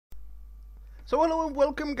So hello and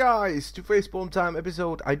welcome guys to Facepalm time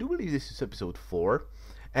episode, I do believe this is episode 4.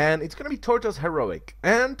 And it's gonna be Tortos Heroic.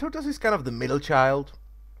 And Tortos is kind of the middle child,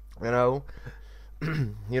 you know.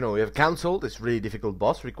 We have Council, this really difficult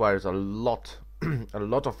boss, requires a lot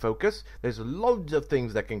of focus. There's loads of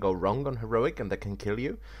things that can go wrong on Heroic and that can kill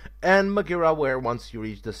you. And Magira, where once you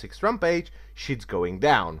reach the 6th rampage, shit's going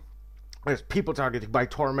down. There's people targeted by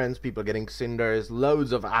torments, people getting cinders,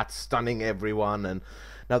 loads of ats stunning everyone, and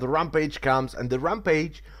now the rampage comes, and the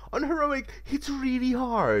rampage on Heroic hits really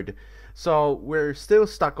hard. So we're still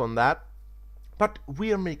stuck on that, but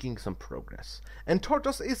we are making some progress. And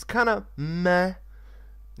Tortos is kinda meh,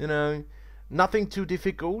 nothing too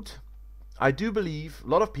difficult. I do believe, a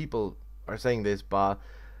lot of people are saying this, but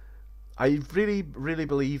I really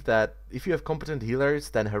believe that if you have competent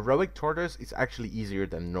healers, then Heroic Tortos is actually easier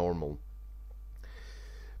than normal.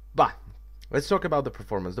 But let's talk about the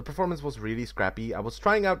performance. The performance was really scrappy. I was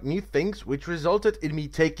trying out new things, which resulted in me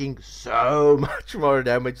taking so much more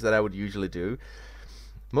damage than I would usually do.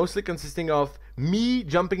 Mostly consisting of me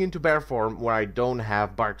jumping into bear form where I don't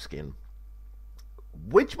have bark skin.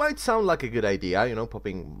 Which might sound like a good idea,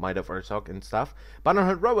 popping Might of Ursoc and stuff. But on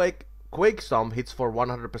Heroic, Quake Stomp hits for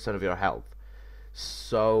 100% of your health.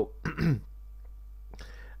 So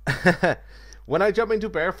when I jump into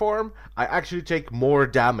bear form, I actually take more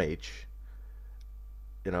damage.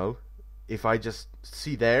 If I just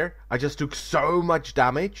see there, I just took so much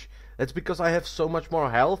damage. That's because I have so much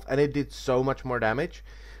more health and it did so much more damage.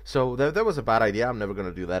 So that was a bad idea. I'm never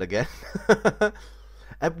gonna do that again.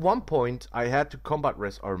 At one point, I had to combat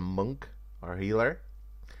res our monk, our healer.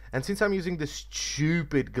 And since I'm using this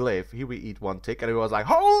stupid glyph, here we eat one tick, and it was like,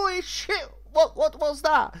 holy shit, what was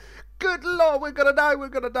that? Good lord, we're gonna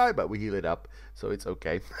die, but we heal it up, so it's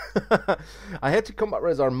okay. I had to combat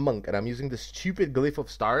res our monk, and I'm using the stupid glyph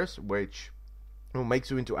of stars, which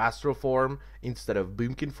makes you into astral form instead of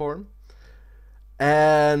DOOMKIN form.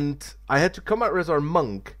 And I had to combat res our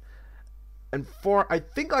monk, and for I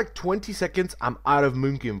think like 20 seconds I'm out of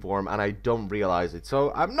DOOMKIN form and I don't realize it.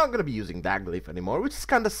 So I'm not gonna be using that glyph anymore, which is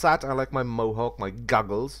kinda sad. I like my mohawk, my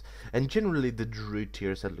goggles, and generally the druid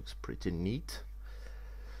tier set looks pretty neat.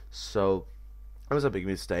 So that was a big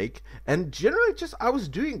mistake. And generally I was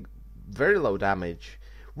doing very low damage,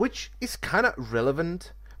 which is kinda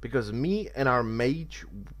relevant because me and our mage,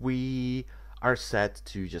 we are set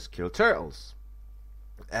to just kill turtles.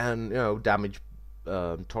 And damage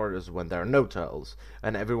Tortos when there are no turtles,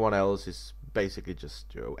 and everyone else is basically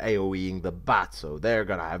just AoEing the bat, so they're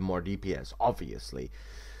gonna have more DPS, obviously.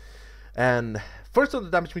 And first on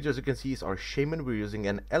the damage meter, as you can see, is our shaman. We're using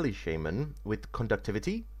an Ellie shaman with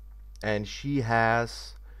conductivity, and she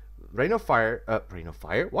has rain of fire,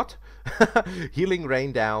 what? Healing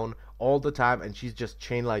rain down all the time, and she's just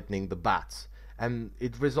chain lightning the bats. And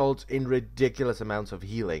it results in ridiculous amounts of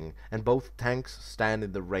healing, and both tanks stand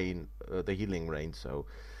in the rain, the healing rain. So,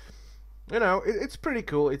 it's pretty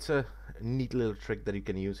cool. It's a neat little trick that you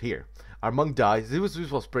can use here. Our monk dies. This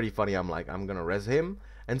was pretty funny. I'm like, I'm gonna res him,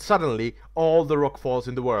 and suddenly all the rock falls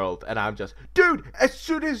in the world, and I'm just, dude, as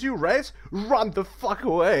soon as you res, run the fuck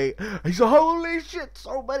away. He's holy shit,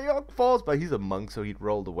 so many rock falls, but he's a monk, so he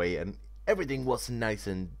rolled away, and everything was nice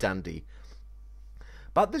and dandy.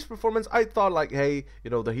 But this performance, I thought like, hey,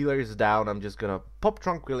 the healer is down, I'm just gonna pop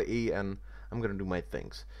Tranquility and I'm gonna do my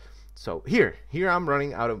things. So here I'm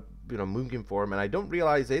running out of, DOOMKIN form, and I don't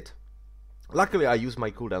realize it. Luckily, I use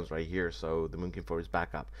my cooldowns right here, so the DOOMKIN form is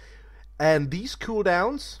back up. And these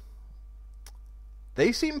cooldowns,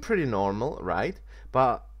 they seem pretty normal, right?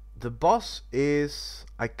 But the boss is,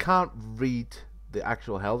 I can't read the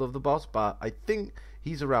actual health of the boss, but I think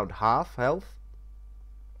he's around half health.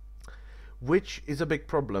 Which is a big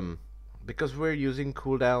problem, because we're using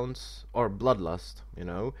cooldowns, or bloodlust,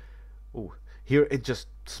 Ooh, here it just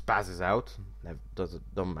spazzes out.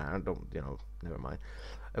 Don't matter, never mind.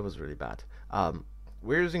 It was really bad.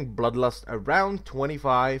 We're using bloodlust around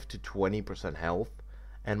 25 to 20% health,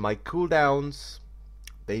 and my cooldowns,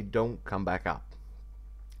 they don't come back up,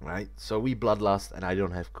 right? So we bloodlust, and I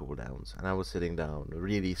don't have cooldowns, and I was sitting down,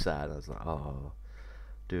 really sad. I was like, oh,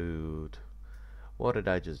 dude. What did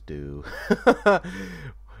I just do?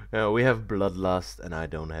 We have bloodlust and I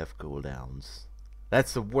don't have cooldowns.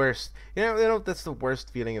 That's the worst. That's the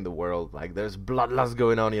worst feeling in the world. Like there's bloodlust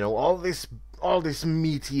going on. all this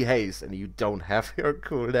meaty haste, and you don't have your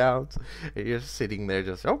cooldowns. And you're sitting there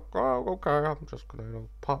just, okay, I'm just gonna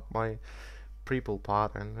pop my pre-pull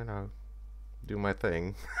pot and do my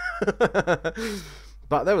thing.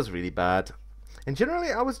 But that was really bad. And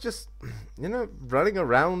generally, I was just, running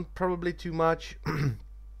around probably too much,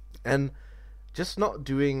 and just not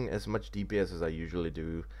doing as much DPS as I usually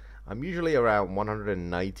do. I'm usually around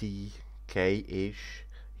 190k-ish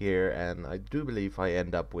here, and I do believe I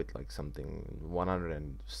end up with like something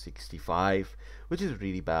 165, which is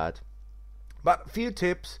really bad. But a few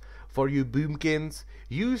tips for you boomkins: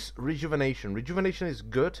 use rejuvenation. Rejuvenation is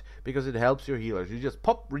good because it helps your healers. You just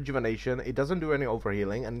pop rejuvenation, it doesn't do any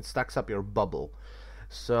overhealing, and it stacks up your bubble.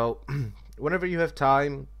 So whenever you have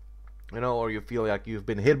time, or you feel like you've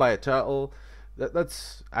been hit by a turtle,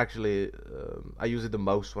 that's actually I use it the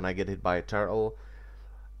most when I get hit by a turtle,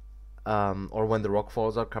 or when the rock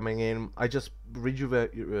falls are coming in. I just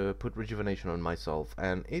put rejuvenation on myself,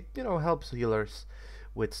 and it helps healers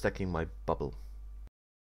with stacking my bubble.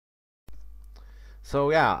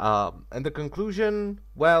 So yeah, and the conclusion,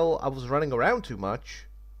 well, I was running around too much.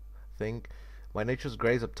 I think my Nature's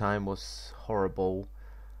Grace uptime was horrible.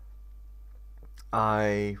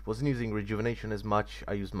 I wasn't using rejuvenation as much.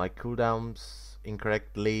 I used my cooldowns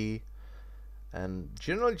incorrectly, and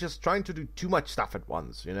generally just trying to do too much stuff at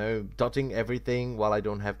once, dotting everything while I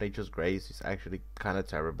don't have Nature's Grace is actually kind of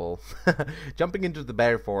terrible. Jumping into the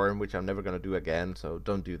bear form, which I'm never going to do again, so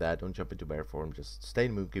don't do that. Don't jump into bear form, just stay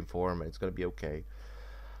in Moonkin form and it's going to be okay.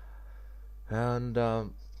 And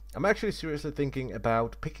I'm actually seriously thinking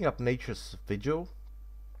about picking up Nature's Vigil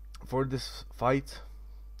for this fight,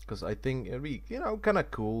 because I think it'd be, kind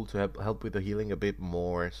of cool to help with the healing a bit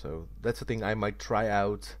more. So that's a thing I might try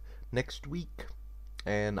out next week,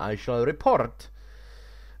 and I shall report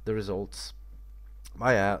the results.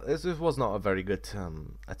 But yeah, this was not a very good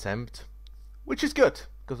attempt, which is good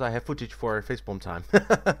because I have footage for Facepalm time.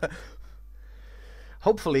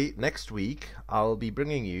 Hopefully next week I'll be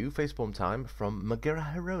bringing you Facepalm time from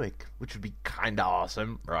Megara Heroic, which would be kinda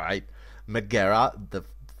awesome, right? Megara, the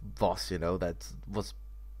boss, that was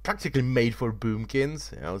practically made for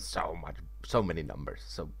boomkins, so many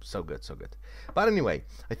numbers, so good. But anyway,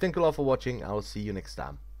 I thank you all for watching. I'll see you next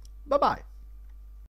time. Bye bye.